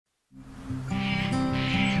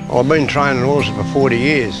Well, I've been training horses for 40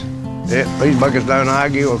 years. Yeah, these buggers don't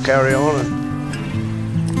argue or carry on.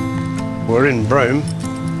 And we're in Broome.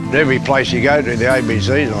 Every place you go to, the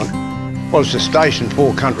ABC's on. Well, it's a station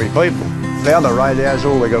for country people. The other radios,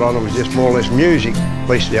 all they got on them was just more or less music. At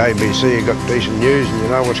least the ABC, you got decent news and you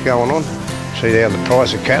know what's going on. See how the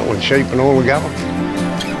price of cattle and sheep and all are going.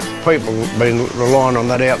 People have been relying on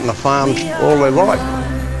that out in the farms all their life.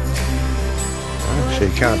 So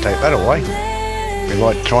you can't take that away. It'd be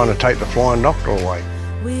like trying to take the flying doctor away.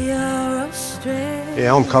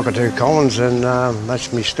 Yeah, I'm Cockatoo Collins and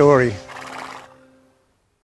that's my story.